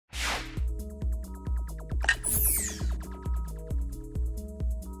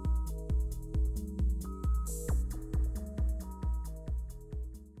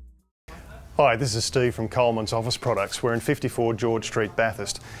Hi, this is Steve from Coleman's Office Products. We're in 54 George Street,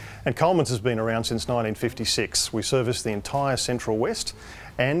 Bathurst. And Coleman's has been around since 1956. We service the entire Central West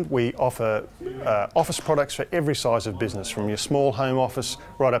and we offer office products for every size of business, from your small home office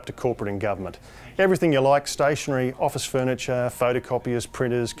right up to corporate and government. Everything you like: stationery, office furniture, photocopiers,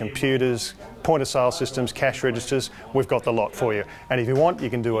 printers, computers, point of sale systems, cash registers. We've got the lot for you. And if you want, you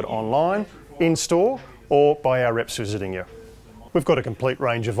can do it online, in store, or by our reps visiting you. We've got a complete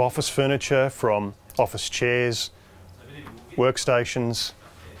range of office furniture, from office chairs, workstations,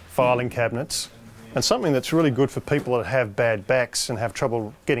 filing cabinets, and something that's really good for people that have bad backs and have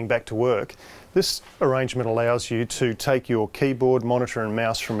trouble getting back to work. This arrangement allows you to take your keyboard, monitor and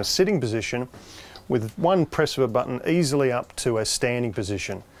mouse from a sitting position with one press of a button easily up to a standing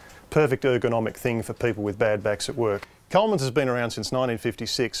position. Perfect ergonomic thing for people with bad backs at work. Coleman's has been around since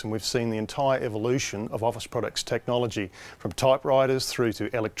 1956 and we've seen the entire evolution of office products technology, from typewriters through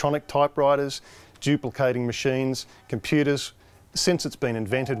to electronic typewriters, duplicating machines, computers. Since it's been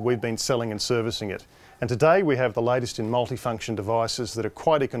invented, we've been selling and servicing it. And today we have the latest in multifunction devices that are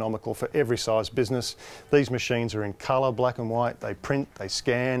quite economical for every size business. These machines are in colour, black and white. They print, they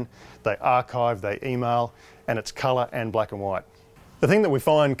scan, they archive, they email, and it's colour and black and white. The thing that we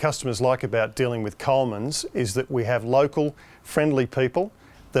find customers like about dealing with Coleman's is that we have local, friendly people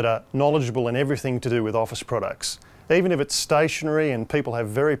that are knowledgeable in everything to do with office products. Even if it's stationery and people have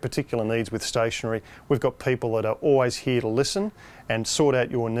very particular needs with stationery, we've got people that are always here to listen and sort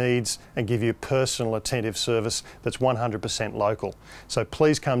out your needs and give you personal, attentive service that's 100% local. So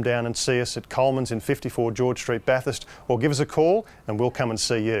please come down and see us at Coleman's in 54 George Street, Bathurst, or give us a call and we'll come and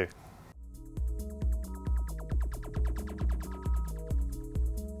see you.